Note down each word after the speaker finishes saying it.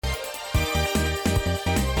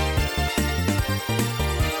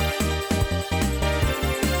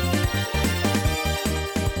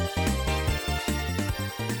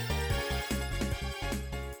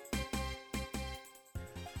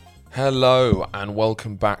Hello and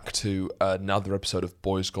welcome back to another episode of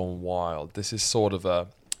Boys Gone Wild. This is sort of a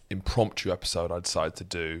impromptu episode I decided to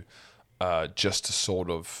do just to sort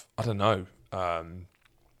of,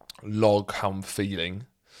 log how I'm feeling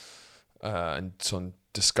and sort of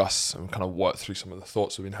discuss and kind of work through some of the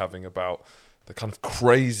thoughts we've been having about the kind of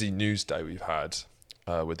crazy news day we've had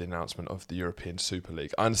with the announcement of the European Super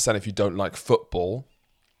League. I understand if you don't like football,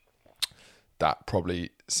 that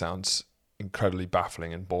probably sounds incredibly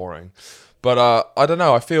baffling and boring. But I don't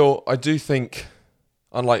know. I do think,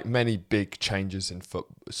 unlike many big changes in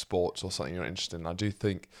sports or something you're interested in, I do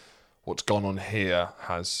think what's gone on here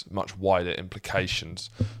has much wider implications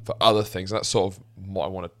for other things. And that's sort of what I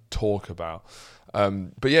want to talk about.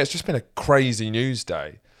 But yeah, it's just been a crazy news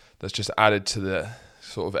day that's just added to the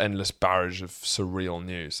sort of endless barrage of surreal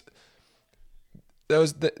news.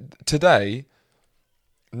 Today,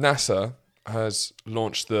 NASA has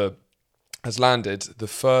landed the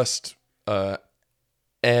first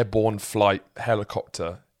airborne flight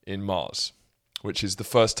helicopter in Mars, which is the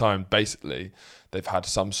first time, basically, they've had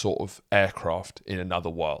some sort of aircraft in another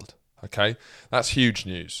world. Okay? That's huge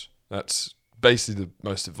news. That's basically the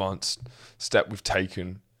most advanced step we've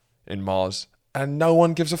taken in Mars, and no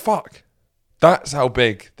one gives a fuck. That's how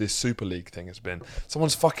big this Super League thing has been.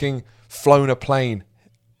 Someone's fucking flown a plane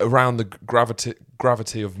around the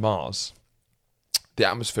gravity of Mars, the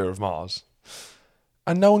atmosphere of Mars,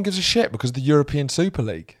 and no one gives a shit because of the European Super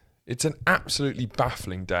League. It's an absolutely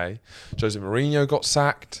baffling day. Jose Mourinho got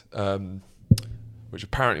sacked, which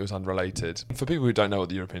apparently was unrelated. For people who don't know what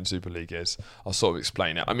the European Super League is, I'll sort of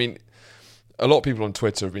explain it. I mean, a lot of people on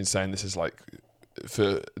Twitter have been saying this is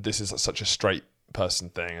such a straight person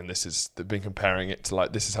thing, and they've been comparing it to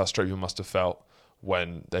this is how straight people must have felt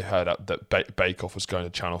when they heard that Bake Off was going to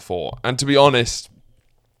Channel 4. And to be honest,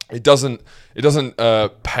 It doesn't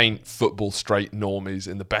paint football straight normies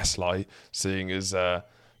in the best light, seeing as they're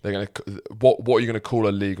going to what are you going to call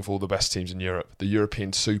a league of all the best teams in Europe? The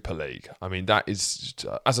European Super League. I mean, that is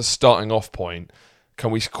as a starting off point.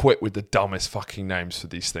 Can we quit with the dumbest fucking names for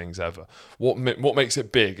these things ever? What makes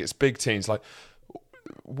it big? It's big teams. Like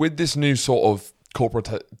with this new sort of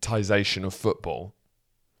corporatization of football,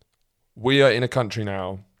 we are in a country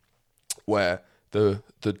now where the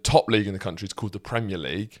top league in the country is called the Premier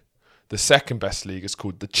League. The second best league is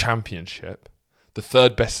called the Championship. The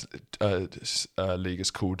third best league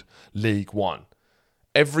is called League One.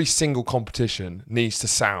 Every single competition needs to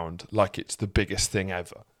sound like it's the biggest thing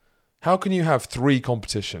ever. How can you have three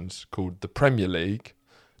competitions called the Premier League,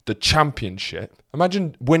 the Championship?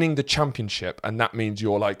 Imagine winning the Championship and that means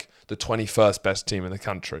you're like the 21st best team in the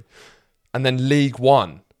country. And then League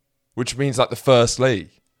One, which means like the first league.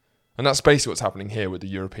 And that's basically what's happening here with the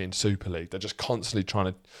European Super League. They're just constantly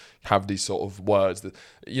trying to have these sort of words that,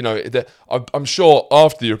 I'm sure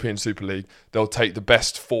after the European Super League, they'll take the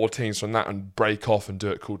best four teams from that and break off and do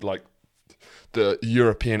it called like the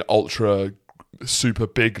European Ultra Super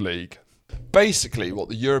Big League. Basically, what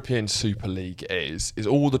the European Super League is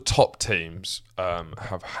all the top teams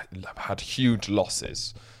have had huge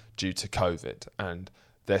losses due to COVID. And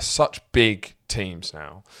they're such big teams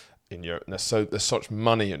now in Europe, and there's such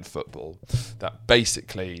money in football that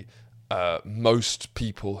basically most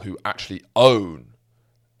people who actually own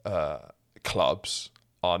clubs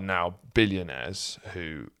are now billionaires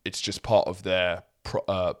who it's just part of their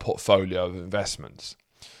portfolio of investments.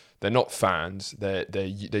 They're not fans.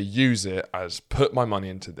 They use it as put my money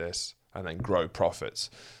into this and then grow profits.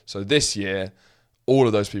 So this year, all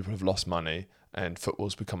of those people have lost money and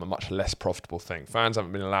football's become a much less profitable thing. Fans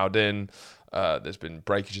haven't been allowed in. There's been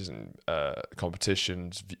breakages in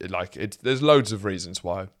competitions. There's loads of reasons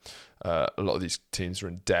why a lot of these teams are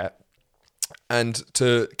in debt. And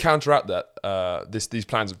to counteract that, these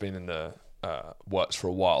plans have been in the works for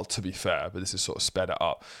a while, to be fair, but this has sort of sped it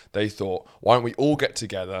up. They thought, why don't we all get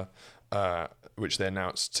together, which they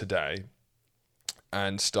announced today,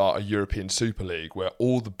 and start a European Super League where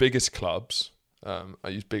all the biggest clubs, I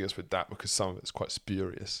use biggest with that because some of it's quite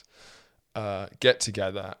spurious, get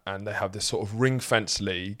together and they have this sort of ring-fence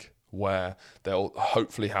league where they'll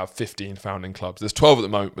hopefully have 15 founding clubs. There's 12 at the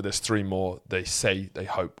moment, but there's 3 more they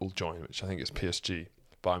hope will join, which I think is PSG,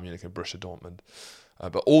 Bayern Munich and Borussia Dortmund.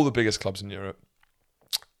 But all the biggest clubs in Europe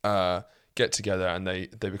get together and they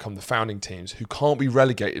become the founding teams who can't be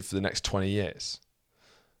relegated for the next 20 years,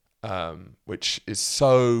 which is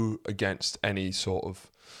so against any sort of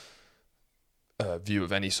view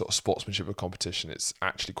of any sort of sportsmanship or competition. It's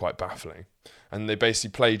actually quite baffling. And they basically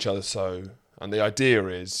play each other and the idea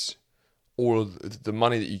is all of the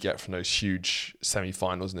money that you get from those huge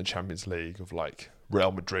semi-finals in the Champions League of like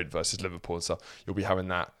Real Madrid versus Liverpool and stuff, you'll be having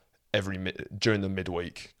that during the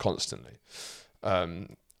midweek constantly.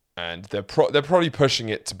 And they're probably pushing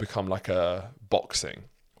it to become like a boxing,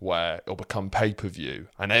 where it'll become pay-per-view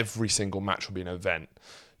and every single match will be an event.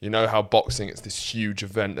 You know how boxing, it's this huge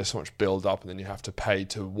event, there's so much build up and then you have to pay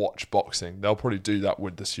to watch boxing. They'll probably do that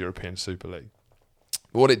with this European Super League.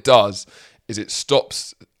 But what it does is it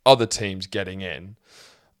stops other teams getting in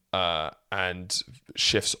and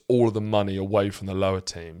shifts all of the money away from the lower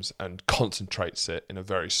teams and concentrates it in a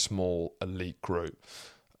very small elite group.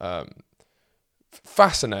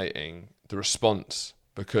 Fascinating, the response,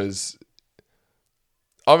 because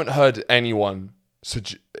I haven't heard anyone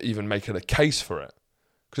even making a case for it,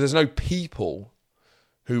 because there's no people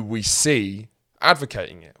who we see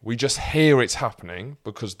advocating it. We just hear it's happening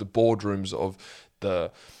because the boardrooms of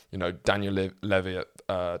the, Daniel Levy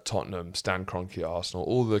at Tottenham, Stan Kroenke at Arsenal,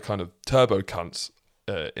 all the kind of turbo cunts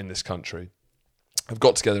in this country have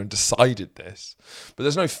got together and decided this. But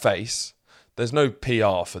there's no face, there's no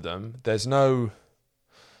PR for them, there's no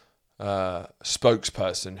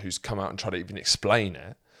spokesperson who's come out and tried to even explain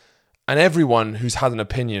it. And everyone who's had an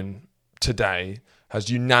opinion today has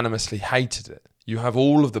unanimously hated it. You have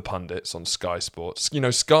all of the pundits on Sky Sports,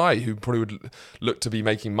 Sky, who probably would look to be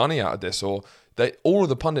making money out of this, or all of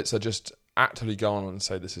the pundits are just actively going on and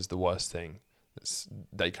say this is the worst thing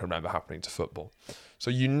they can remember happening to football. So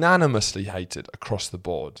unanimously hated across the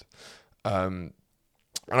board. And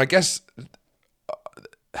I guess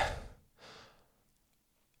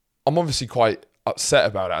I'm obviously quite upset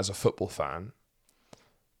about it as a football fan,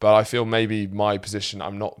 but I feel maybe my position,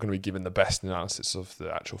 I'm not going to be given the best analysis of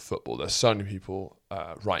the actual football. There's so many people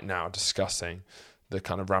right now discussing the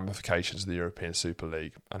kind of ramifications of the European Super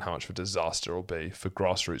League and how much of a disaster it will be for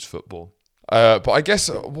grassroots football. But I guess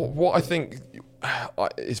what I think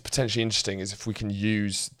is potentially interesting is if we can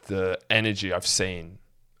use the energy I've seen,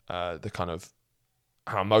 the kind of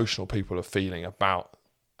how emotional people are feeling about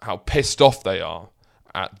how pissed off they are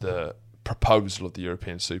at the proposal of the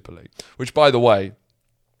European Super League, which, by the way,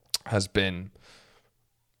 has been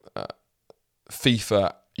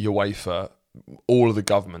FIFA, UEFA, all of the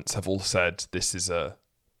governments have all said this is a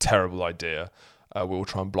terrible idea. We'll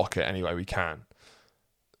try and block it any way we can.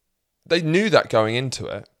 They knew that going into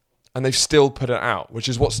it, and they've still put it out, which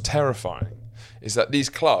is what's terrifying, is that these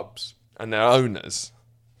clubs and their owners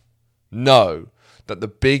know that the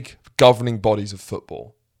big governing bodies of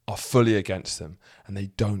football are fully against them, and they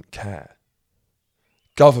don't care.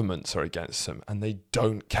 Governments are against them, and they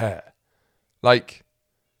don't care.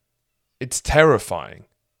 It's terrifying.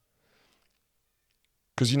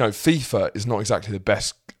 Because, FIFA is not exactly the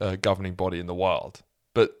best governing body in the world,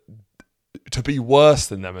 but to be worse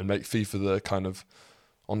than them and make FIFA the kind of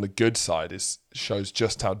on the good side shows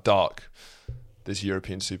just how dark this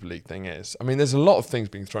European Super League thing is. I mean, there's a lot of things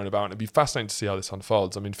being thrown about, and it'd be fascinating to see how this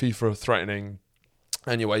unfolds. I mean, FIFA are threatening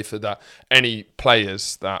anyway for that any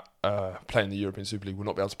players that play in the European Super League will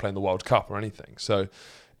not be able to play in the World Cup or anything. So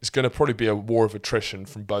it's going to probably be a war of attrition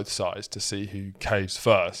from both sides to see who caves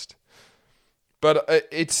first. But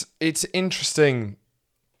it's interesting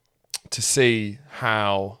to see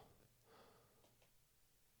how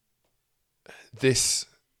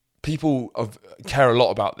people care a lot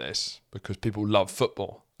about this, because people love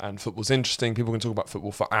football and football's interesting. People can talk about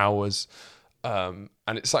football for hours. And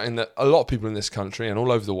it's something that a lot of people in this country and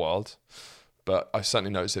all over the world, but I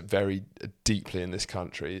certainly notice it very deeply in this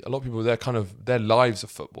country. A lot of people, their lives are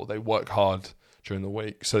football. They work hard during the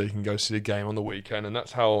week so they can go see a game on the weekend, and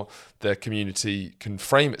that's how their community can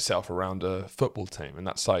frame itself around a football team. And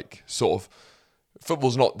that's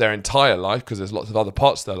football's not their entire life, because there's lots of other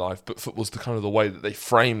parts of their life, but football's the way that they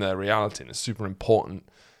frame their reality, and it's a super important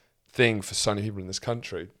thing for so many people in this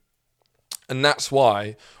country. And that's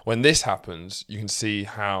why when this happens, you can see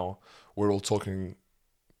how we're all talking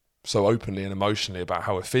so openly and emotionally about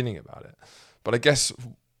how we're feeling about it. But I guess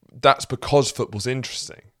that's because football's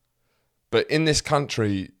interesting. But in this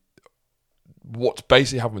country, what's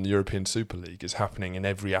basically happened in the European Super League is happening in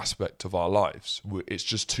every aspect of our lives. It's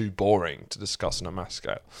just too boring to discuss on a mass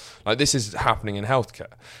scale. This is happening in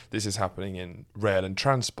healthcare. This is happening in rail and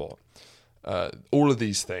transport. All of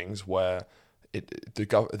these things where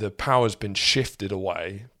the power's been shifted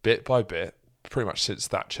away bit by bit, pretty much since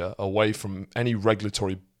Thatcher, away from any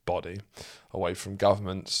regulatory body, away from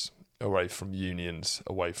governments, away from unions,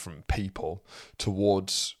 away from people,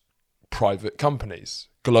 towards private companies,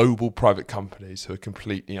 global private companies who are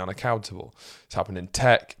completely unaccountable. It's happened in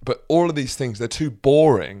tech, but all of these things, they're too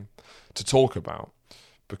boring to talk about,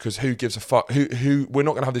 because who gives a fuck? Who? We're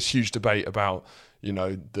not going to have this huge debate about,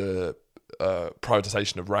 the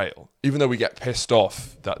privatisation of rail, even though we get pissed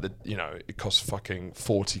off that it costs fucking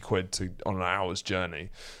 40 quid on an hour's journey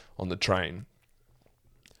on the train,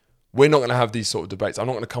 we're not going to have these sort of debates. I'm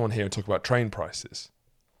not going to come on here and talk about train prices,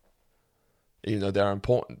 even though they're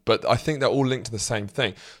important. But I think they're all linked to the same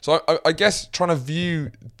thing. So I guess trying to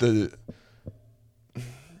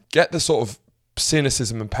get the sort of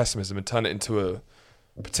cynicism and pessimism and turn it into a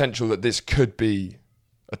potential that this could be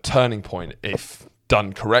a turning point if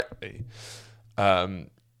done correctly.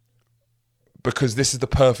 Because this is the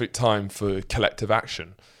perfect time for collective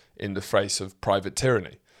action in the face of private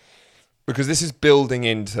tyranny. Because this is building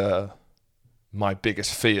into my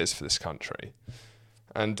biggest fears for this country.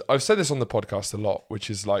 And I've said this on the podcast a lot, which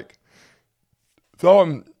is like, though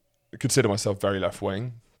I consider myself very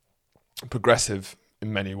left-wing, progressive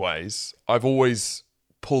in many ways, I've always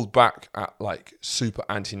pulled back at like super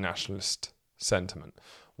anti-nationalist sentiment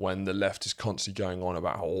when the left is constantly going on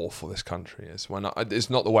about how awful this country is. It's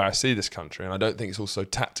not the way I see this country, and I don't think it's also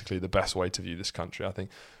tactically the best way to view this country. I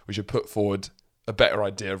think we should put forward a better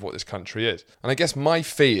idea of what this country is. And I guess my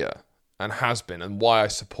fear, and has been, and why I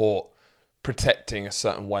support protecting a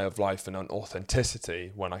certain way of life and an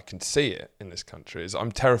authenticity when I can see it in this country, is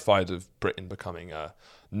I'm terrified of Britain becoming a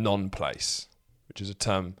non-place, which is a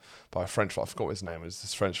term by a French philosopher. I forgot what his name was.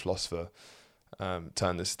 This French philosopher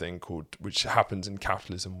termed this thing called, which happens in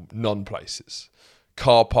capitalism, non-places.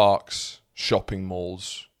 Car parks, shopping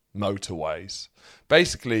malls, motorways.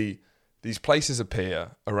 Basically, these places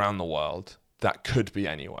appear around the world that could be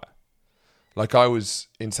anywhere. Like I was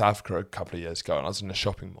in South Africa a couple of years ago and I was in a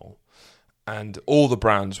shopping mall and all the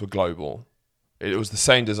brands were global. It was the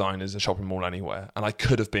same design as a shopping mall anywhere, and I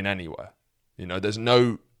could have been anywhere. You know, it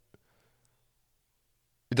doesn't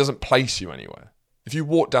place you anywhere. If you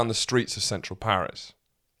walk down the streets of central Paris,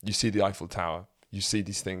 you see the Eiffel Tower, you see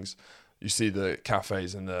these things, you see the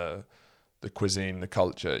cafes and the cuisine, the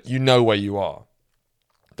culture, you know where you are.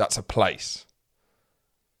 That's a place.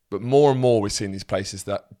 But more and more we're seeing these places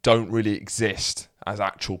that don't really exist as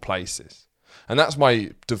actual places. And that's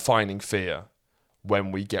my defining fear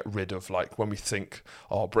when we get rid of, like, when we think,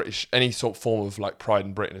 oh, British, any sort of form of like pride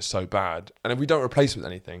in Britain is so bad. And if we don't replace it with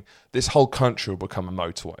anything, this whole country will become a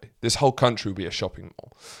motorway. This whole country will be a shopping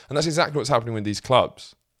mall. And that's exactly what's happening with these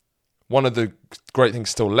clubs. One of the great things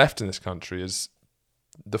still left in this country is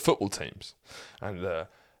the football teams and the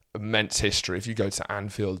immense history. If you go to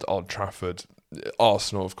Anfield, Old Trafford,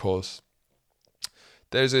 Arsenal, of course,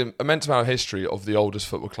 there's an immense amount of history of the oldest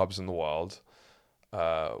football clubs in the world,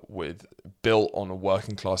 built on a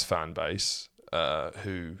working class fan base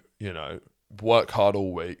who, you know, work hard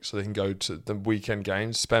all week so they can go to the weekend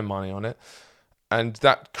games, spend money on it, and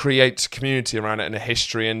that creates community around it and a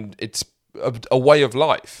history, and it's a way of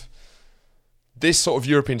life. This sort of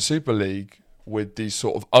European Super League with these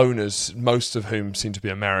sort of owners, most of whom seem to be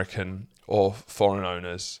American or foreign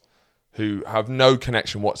owners, who have no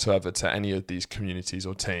connection whatsoever to any of these communities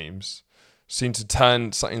or teams, seem to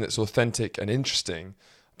turn something that's authentic and interesting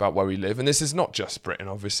about where we live. And this is not just Britain,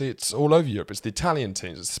 obviously. It's all over Europe. It's the Italian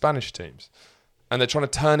teams, it's the Spanish teams. And they're trying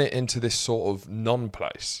to turn it into this sort of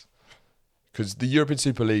non-place. Because the European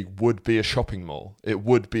Super League would be a shopping mall. It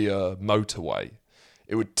would be a motorway.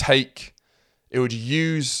 It would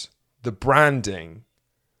use the branding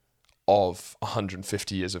of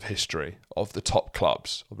 150 years of history of the top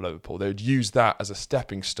clubs of Liverpool. They would use that as a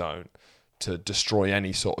stepping stone to destroy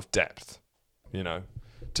any sort of depth, you know,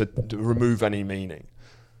 to remove any meaning.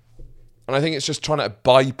 And I think it's just trying to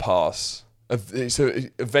bypass, so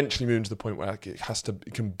it eventually moves to the point where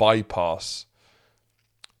it can bypass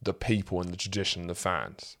the people and the tradition and the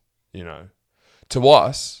fans, you know. To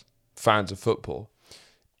us, fans of football,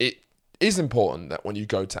 it is important that when you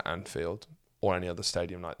go to Anfield or any other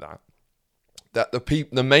stadium like that, that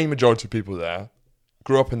the main majority of people there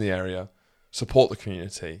grew up in the area, support the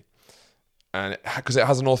community, and because it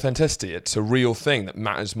has an authenticity, it's a real thing that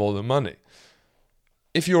matters more than money.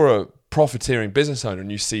 If you're a profiteering business owner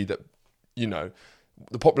and you see that, you know,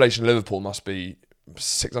 the population of Liverpool must be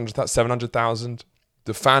 600,000, 700,000,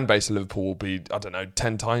 the fan base of Liverpool will be, I don't know,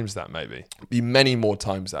 10 times that maybe. Be many more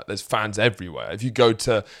times that. There's fans everywhere. If you go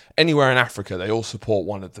to anywhere in Africa, they all support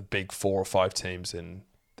one of the big 4 or 5 teams in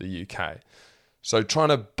the UK. So trying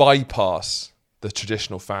to bypass the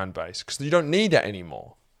traditional fan base, because you don't need it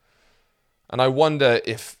anymore. And I wonder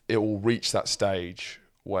if it will reach that stage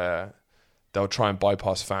where they'll try and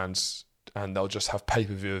bypass fans and they'll just have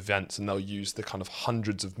pay-per-view events and they'll use the kind of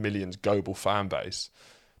hundreds of millions global fan base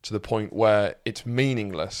to the point where it's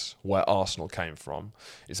meaningless where Arsenal came from.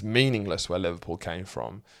 It's meaningless where Liverpool came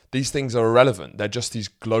from. These things are irrelevant. They're just these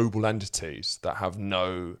global entities that have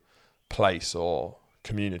no place or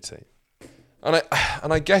community. And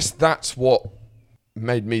I guess that's what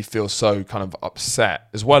made me feel so kind of upset,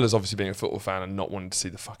 as well as obviously being a football fan and not wanting to see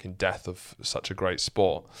the fucking death of such a great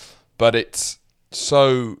sport. But it's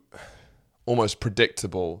so almost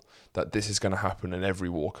predictable that this is going to happen in every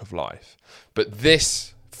walk of life. But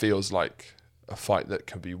this feels like a fight that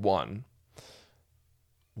can be won,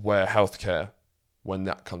 where healthcare, when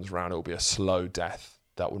that comes around, it will be a slow death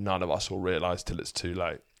that none of us will realise till it's too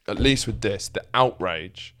late. At least with this, the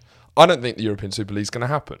outrage, I don't think the European Super League is going to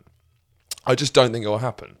happen. I just don't think it will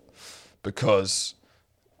happen because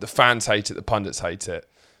the fans hate it, the pundits hate it.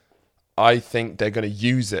 I think they're going to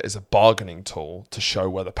use it as a bargaining tool to show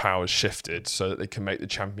where the power's shifted so that they can make the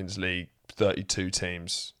Champions League 32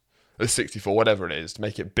 teams, or 64, whatever it is, to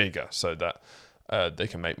make it bigger so that they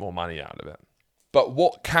can make more money out of it. But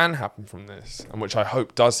what can happen from this, and which I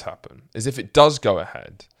hope does happen, is if it does go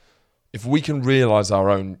ahead, if we can realise our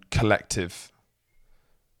own collective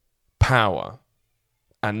power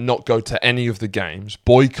and not go to any of the games,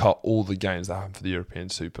 boycott all the games that happen for the European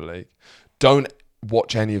Super League, don't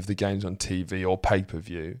watch any of the games on TV or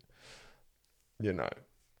pay-per-view,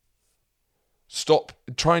 stop,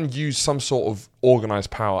 try and use some sort of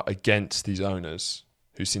organised power against these owners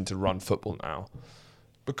who seem to run football now.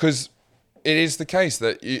 Because it is the case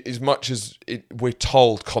that as much as we're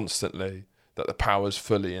told constantly that the power is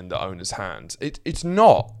fully in the owner's hands, it's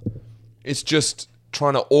not. It's just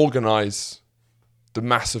trying to organise the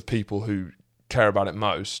mass of people who care about it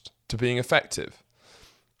most to being effective.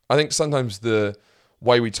 I think sometimes the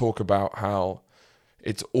way we talk about how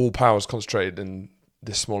it's all power is concentrated in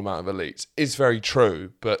this small amount of elites is very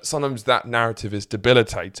true, but sometimes that narrative is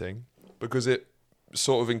debilitating because it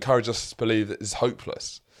sort of encourages us to believe that it's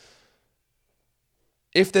hopeless.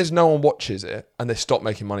 If there's no one watches it and they stop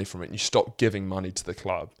making money from it and you stop giving money to the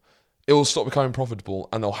club, it will stop becoming profitable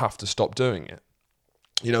and they'll have to stop doing it.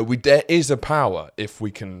 There is a power if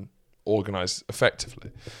we can organise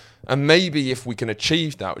effectively. And maybe if we can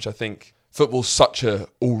achieve that, which I think football's such a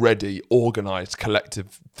already organised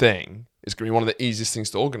collective thing, it's going to be one of the easiest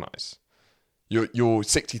things to organise. You're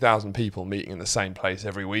 60,000 people meeting in the same place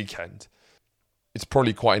every weekend. It's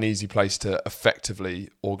probably quite an easy place to effectively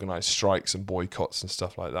organise strikes and boycotts and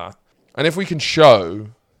stuff like that. And if we can show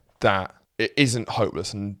that it isn't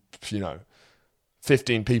hopeless and,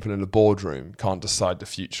 15 people in a boardroom can't decide the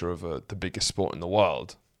future of the biggest sport in the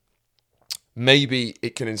world, maybe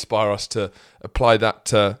it can inspire us to apply that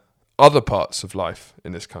to other parts of life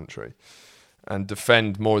in this country and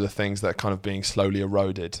defend more of the things that are kind of being slowly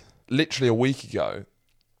eroded. Literally a week ago,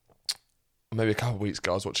 maybe a couple of weeks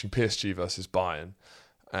ago, I was watching PSG versus Bayern,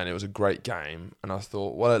 and it was a great game. And I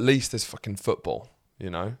thought, well, at least there's fucking football,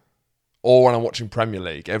 Or when I'm watching Premier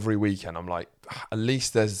League every weekend, I'm like, at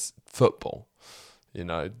least there's football,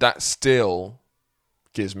 That still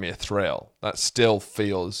gives me a thrill. That still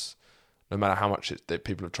feels, no matter how much that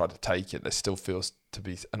people have tried to take it, there still feels to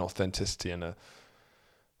be an authenticity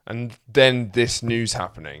and then this news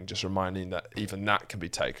happening, just reminding that even that can be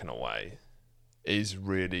taken away, is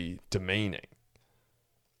really demeaning.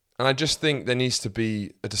 And I just think there needs to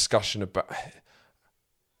be a discussion about...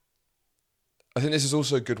 I think this is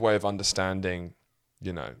also a good way of understanding,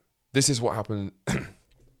 this is what happened.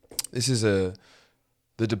 This is the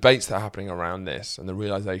debates that are happening around this and the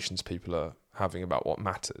realizations people are having about what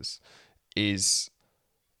matters is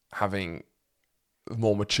having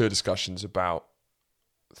more mature discussions about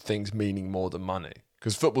things meaning more than money.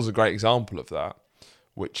 Because football's a great example of that,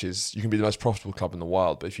 which is you can be the most profitable club in the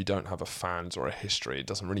world, but if you don't have a fans or a history, it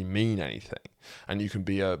doesn't really mean anything. And you can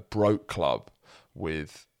be a broke club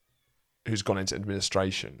who's gone into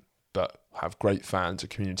administration, but have great fans, a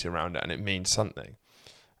community around it, and it means something.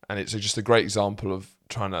 And it's just a great example of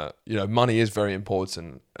trying to, money is very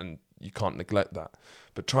important and you can't neglect that.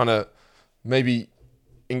 But trying to maybe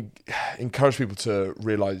encourage people to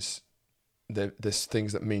realise there's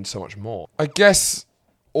things that mean so much more. I guess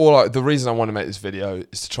the reason I want to make this video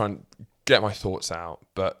is to try and get my thoughts out.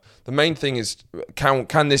 But the main thing is,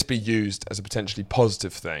 can this be used as a potentially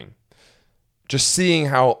positive thing? Just seeing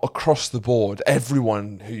how across the board,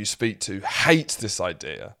 everyone who you speak to hates this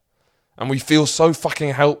idea. And we feel so fucking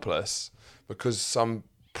helpless because some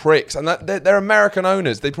pricks, and they're American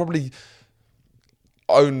owners. They probably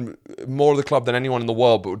own more of the club than anyone in the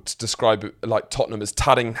world, but would describe it like Tottenham as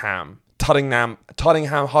Tottenham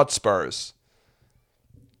Hotspurs.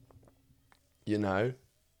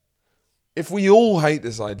 If we all hate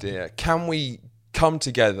this idea, can we come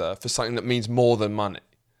together for something that means more than money?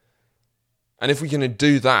 And if we can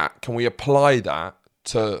do that, can we apply that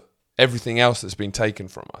to everything else that's been taken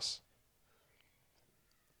from us?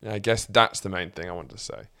 I guess that's the main thing I wanted to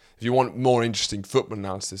say. If you want more interesting football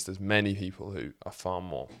analysis, there's many people who are far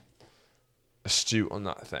more astute on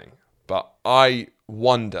that thing. But I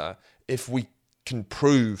wonder if we can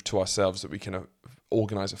prove to ourselves that we can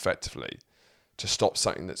organise effectively to stop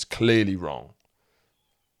something that's clearly wrong,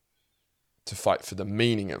 to fight for the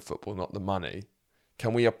meaning of football, not the money.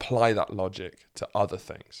 Can we apply that logic to other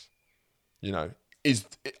things? You know, is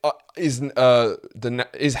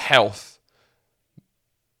health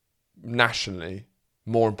nationally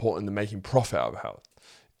more important than making profit out of health?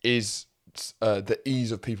 Is the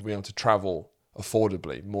ease of people being able to travel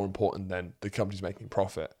affordably more important than the companies making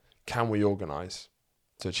profit? Can we organise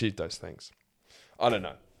to achieve those things? I don't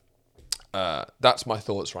know. That's my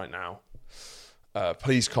thoughts right now.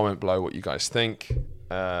 Please comment below what you guys think.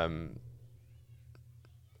 And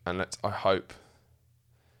I hope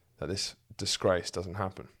that this disgrace doesn't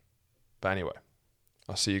happen. But anyway,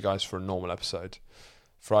 I'll see you guys for a normal episode,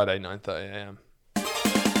 Friday, 9:30 a.m.